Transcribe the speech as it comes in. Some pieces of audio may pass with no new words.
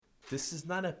This is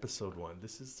not episode 1.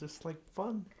 This is just like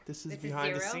fun. This is This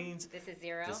behind is the zero? scenes. This is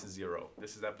zero? This is 0.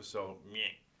 This is episode meh.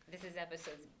 This is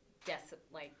episode's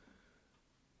like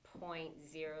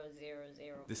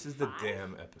 0.0005. This is the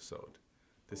damn episode.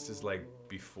 This is like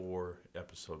before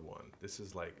episode 1. This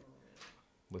is like,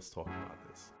 let's talk about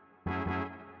this.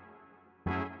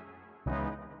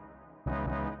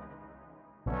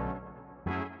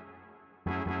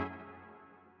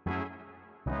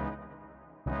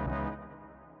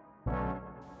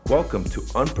 Welcome to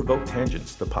Unprovoked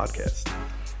Tangents, the podcast.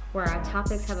 Where our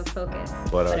topics have a focus,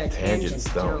 but our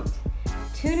tangents don't.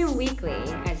 Tune in weekly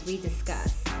as we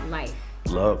discuss life,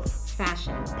 Love,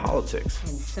 fashion, politics,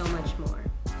 and so much more.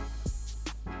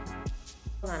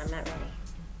 Hold on, I'm not ready.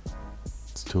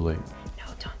 It's too late. No,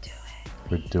 don't do it.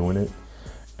 We're doing it,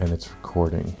 and it's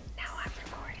recording. Now I'm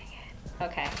recording it.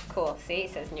 Okay, cool. See,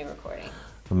 it says new recording.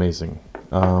 Amazing.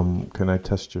 Can I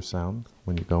test your sound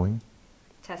when you're going?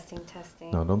 Testing.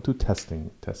 No, don't do testing.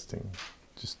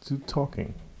 Just do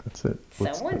talking. That's it.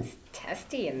 Someone's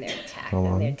testy in their Hold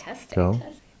on. they're testing. Go.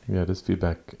 Yeah, this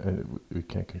feedback, we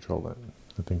can't control that.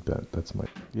 I think that's my...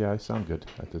 Yeah, I sound good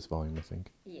at this volume, I think.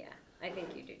 Yeah, I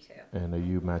think you do too. And are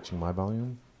you matching my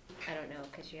volume? I don't know,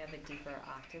 because you have a deeper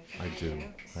octave than I do.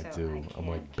 so I do. I'm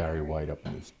like Barry White up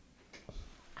in this.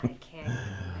 I can't go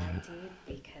that deep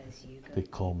because you go They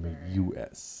call me deeper.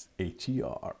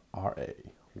 USHERRAYMOND.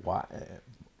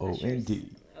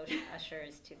 Usher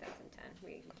is 2010.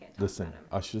 We can't talk Listen, about him.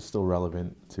 Usher's still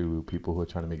relevant to people who are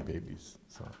trying to make babies.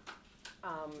 So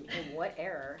In what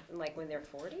era? Like when they're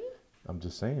 40? I'm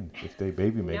just saying, if they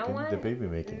baby making, they're baby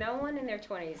making. No one in their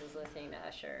 20s is listening to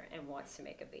Usher and wants to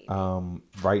make a baby.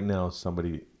 Right now,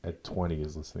 somebody at 20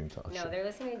 is listening to Usher. No, they're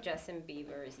listening to Justin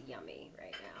Bieber's Yummy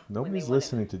right now. Nobody's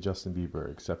listening to Justin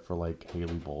Bieber except for like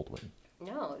Haley Baldwin.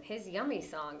 No, his Yummy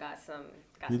song got some.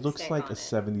 He looks like a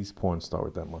 70s porn star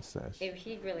with that mustache.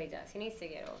 He really does. He needs to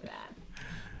get over that.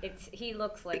 He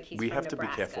looks like he's We from have to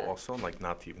Nebraska. be careful also, like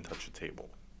not to even touch the table.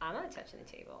 I'm not touching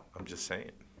the table. I'm just saying,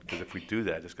 because if we do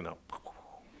that, it's gonna.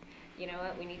 You know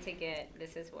what? We need to get.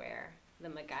 This is where the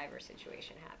MacGyver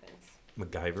situation happens.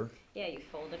 MacGyver? Yeah, you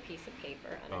fold a piece of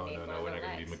paper Oh underneath no, one we're of the not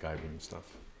gonna be legs. MacGyvering stuff.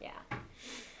 Yeah.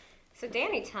 So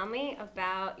Danny, tell me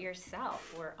about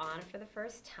yourself. We're on for the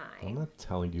first time. I'm not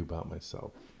telling you about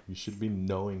myself. You should be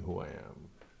knowing who I am.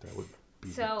 That would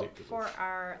be So ridiculous. for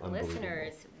our Unbelievable.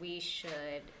 listeners, we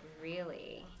should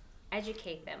really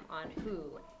educate them on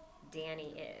who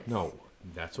Danny is. No,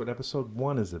 that's what episode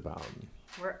 1 is about.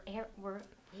 We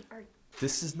are.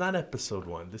 This is not episode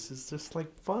 1. This is just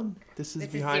like fun. This is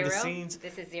This behind is the zero? scenes.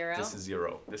 This is 0. This is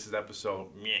 0. This is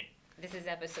episode meh. This is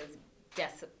episode's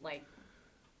like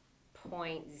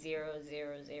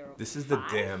 0.0005. This is the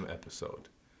damn episode.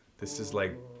 This is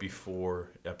like before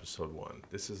episode 1.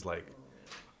 This is like,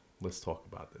 let's talk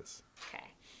about this. Okay.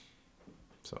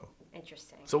 So.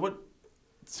 Interesting. So what?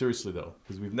 Seriously though,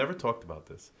 because we've never talked about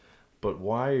this, but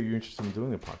why are you interested in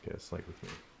doing a podcast like with me?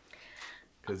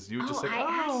 Because you were just like, I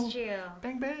asked you.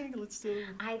 bang bang, let's do.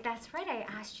 That's right. I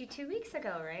asked you 2 weeks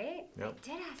ago, right? Yep. I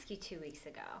did ask you 2 weeks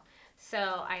ago. So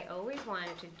I always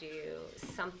wanted to do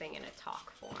something in a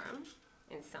talk form,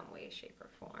 in some way, shape, or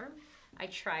form. I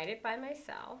tried it by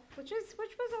myself, which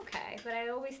was okay. But I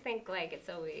always think like it's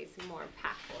always more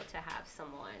impactful to have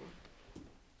someone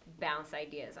bounce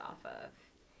ideas off of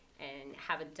and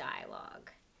have a dialogue.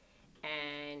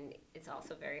 And it's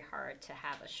also very hard to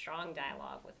have a strong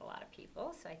dialogue with a lot of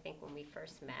people. So I think when we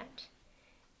first met,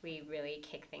 we really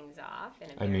kicked things off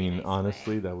in a very nice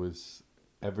Honestly, way. that was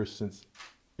ever since.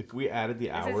 If we added the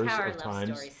This hours is how our of love times.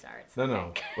 story starts. No,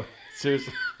 okay? no,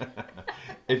 seriously.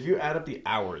 If you add up the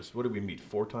hours, what did we meet?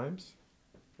 4 times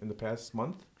in the past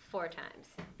month? 4 times.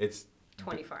 It's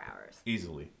 24 hours.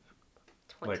 easily.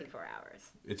 24 hours.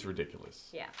 It's ridiculous.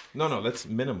 Yeah. No, that's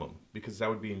minimum, because that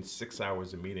would be in 6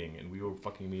 hours of meeting, and we were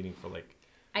fucking meeting for like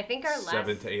I think our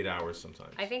 7 to 8 hours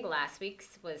sometimes. I think last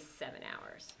week's was 7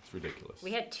 hours. It's ridiculous.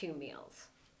 We had 2 meals.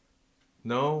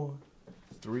 No,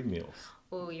 3 meals.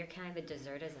 Oh, you're counting the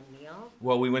dessert as a meal?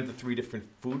 Well, we went to 3 different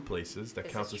food places. That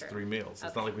This counts is as true. 3 meals. It's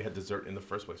Okay. not like we had dessert in the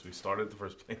first place. We started at the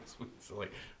first place. So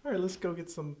like, all right, let's go get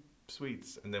some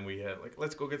sweets, and then we had like,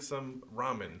 let's go get some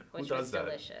ramen. Which who does was that?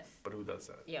 delicious. But who does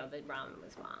that? Yo, the ramen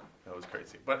was bomb. That was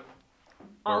crazy. But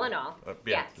All in all.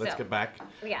 let's get back.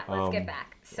 Yeah, let's get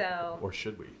back. So, Or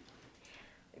should we?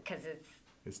 because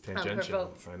It's tangential.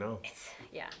 Unprovoked. I know.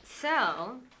 yeah.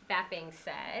 So, that being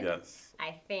said, Yes.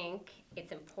 I think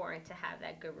it's important to have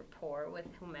that good rapport with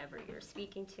whomever you're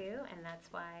speaking to, and that's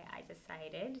why I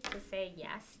decided to say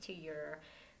yes to your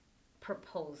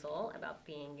proposal about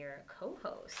being your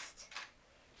co-host.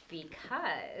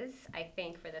 Because I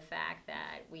think for the fact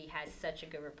that we had such a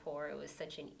good rapport, it was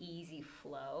such an easy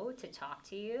flow to talk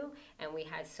to you, and we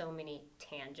had so many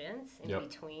tangents in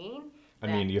between. I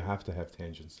mean, you have to have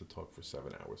tangents to talk for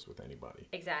 7 hours with anybody.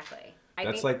 Exactly.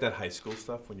 That's like that high school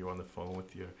stuff when you're on the phone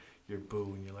with your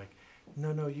boo and you're like,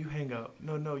 no, you hang up.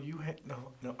 No,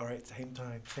 all right, same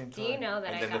time. Do you know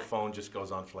that and then the phone just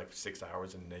goes on for like 6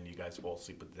 hours and then you guys fall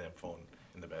asleep with the damn phone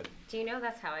in the bed. Do you know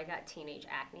that's how I got teenage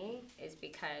acne? Is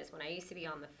because when I used to be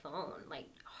on the phone, like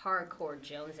hardcore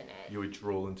jonesing it. You would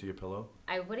drool into your pillow?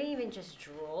 I wouldn't even just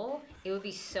drool. It would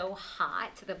be so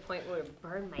hot to the point where it would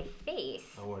burn my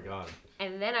face. Oh my God.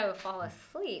 And then I would fall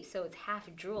asleep, so it's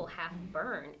half drool, half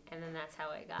burn, and then that's how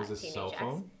I got teenage acne. Was this cell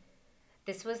phone?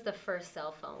 This was the first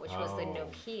cell phone, which was the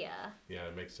Nokia. Yeah,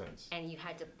 it makes sense. And you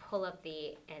had to pull up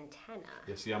the antenna.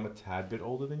 Yeah, see, I'm a tad bit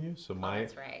older than you, so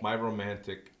that's right. my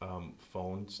romantic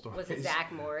phone story. Was it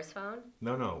Zach Morris phone?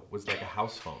 No, it was like a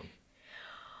house phone.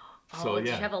 So, did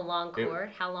you have a long cord?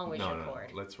 How long was your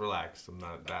cord? No, let's relax. I'm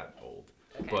not that old.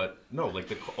 Okay. But no, like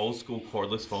the old school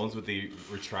cordless phones with the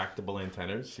retractable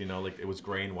antennas, like it was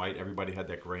gray and white. Everybody had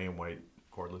that gray and white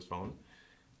cordless phone.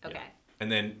 Okay. Yeah.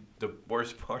 And then the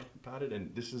worst part about it,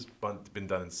 and this has been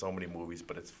done in so many movies,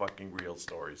 but it's fucking real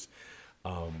stories,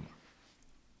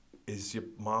 is your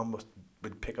mom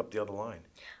would pick up the other line.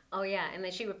 Oh, yeah. And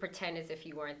then she would pretend as if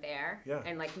you weren't there. Yeah.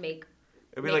 And like make...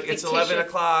 It'd be like, it's 11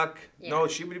 o'clock. Yeah. No,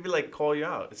 she would be like, call you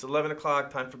out. It's 11 o'clock,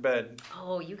 time for bed.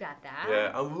 Oh, you got that?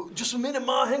 Yeah. Just a minute,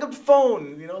 Ma, hang up the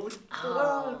phone.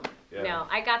 Yeah. No,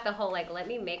 I got the whole, like, let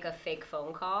me make a fake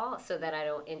phone call so that I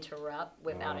don't interrupt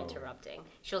without interrupting.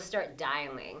 She'll start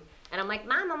dialing. And I'm like,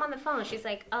 Mom, I'm on the phone. She's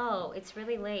like, oh, it's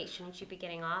really late. Shouldn't you be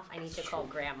getting off? I need to call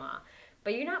Grandma.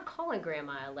 But you're not calling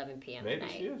Grandma at 11 p.m. Maybe at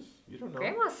night. She is. You don't know.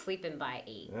 Grandma's sleeping by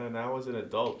 8. Yeah, now as an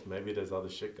adult, maybe there's other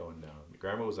shit going down.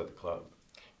 Grandma was at the club.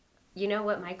 You know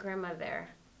what? My grandmother,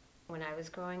 when I was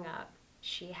growing up,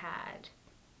 she had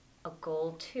a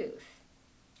gold tooth.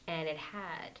 And it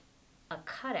had a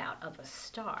cutout of a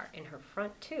star in her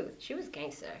front tooth. She was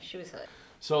gangster. She was hood.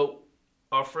 So,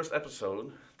 our first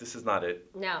episode, this is not it.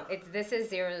 No, this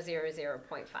is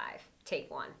 000.5.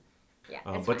 Take 1.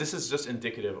 Yeah, but this is just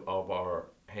indicative of our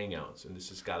hangouts, and this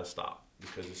has got to stop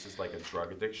because this is like a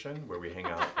drug addiction where we hang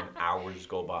out and hours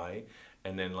go by,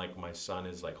 and then like my son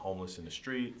is like homeless in the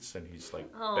streets and he's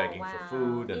like begging for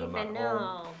food, and I'm not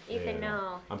home. Ethan,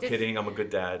 no. I'm kidding. I'm a good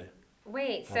dad.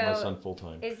 Wait, so I have my son full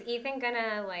time. Is Ethan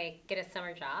gonna like get a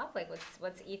summer job? Like,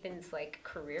 what's Ethan's like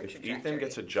career trajectory? If Ethan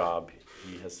gets a job,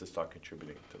 he has to start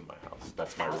contributing to my house.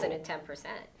 That's my rule. 1,010%.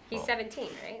 He's 17,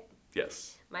 right?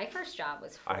 Yes. My first job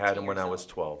was 14 I had him when years I was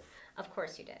 12. Of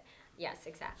course you did. Yes,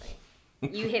 exactly.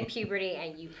 You hit puberty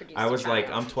and you produced I was a child. like,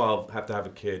 I'm 12, have to have a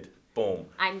kid. Boom.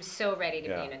 I'm so ready to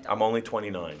be an adult. I'm only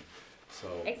 29. So.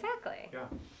 Exactly. Yeah.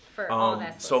 For all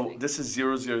that's so this is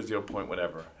 000 point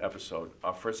whatever episode.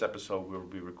 Our first episode we'll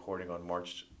be recording on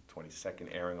March 22nd,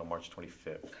 airing on March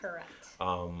 25th. Correct.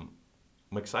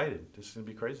 I'm excited. This is going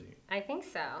to be crazy. I think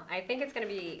so. I think it's going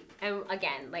to be, and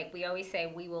again, like we always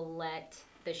say, we will let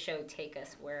the show take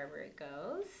us wherever it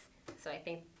goes. So I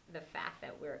think the fact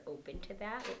that we're open to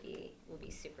that will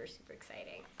be super, super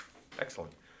exciting.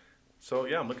 Excellent. So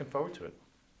yeah, I'm looking forward to it.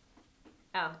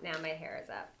 Oh, now my hair is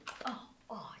up.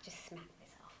 Oh, I just smacked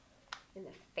myself in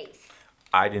the face.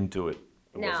 I didn't do it.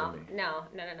 It No. wasn't me.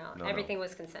 No. Everything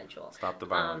was consensual. Stop the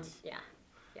violence. Yeah.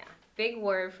 Big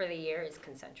word for the year is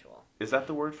consensual. Is that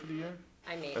the word for the year?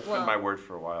 I mean, that's been my word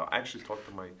for a while. I actually talked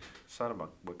to my son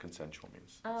about what consensual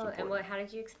means. Oh, and how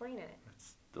did you explain it?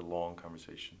 It's the long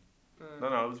conversation.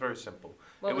 No, it was very simple.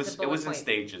 What it was in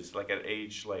stages. Like at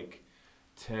age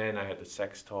 10, I had the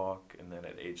sex talk, and then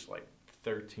at age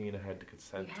 13, I had the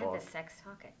consent talk. You had the sex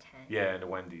talk at 10? Yeah, in the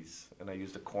Wendy's. And I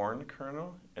used a corn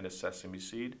kernel and a sesame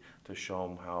seed to show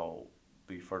them how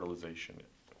the fertilization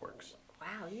works.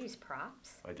 Wow, you used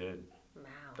props? I did. Wow.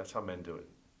 That's how men do it.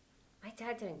 My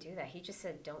dad didn't do that. He just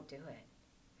said, don't do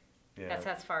it. Yeah. That's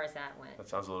as far as that went. That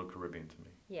sounds a little Caribbean to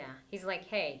me. Yeah. He's like,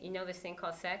 hey, you know this thing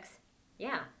called sex?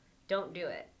 Yeah. Don't do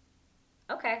it.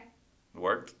 Okay. It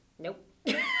worked? Nope.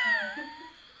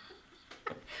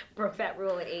 Broke that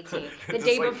rule at 18. The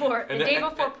day before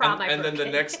prom, I broke And then the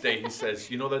next day he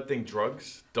says, you know that thing,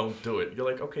 drugs? Don't do it. You're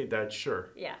like, okay, Dad, sure.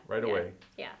 Yeah. Right away.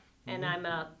 Yeah. And I'm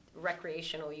a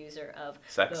recreational user of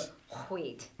sex.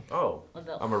 Wheat. Oh,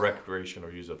 I'm a recreational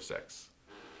user of sex.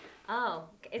 Oh,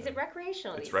 is it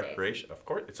recreational? It's recreation, of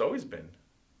course. It's always been.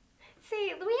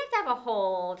 See, we have to have a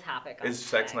whole topic on Is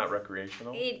sex not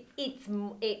recreational? It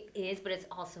is, but it's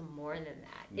also more than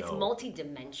that. No. It's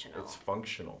multidimensional. It's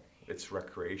functional. It's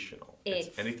recreational.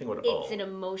 It's anything with It's an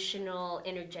emotional,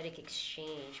 energetic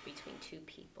exchange between two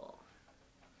people.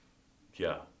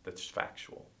 Yeah, that's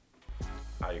factual.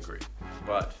 I agree.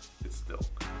 But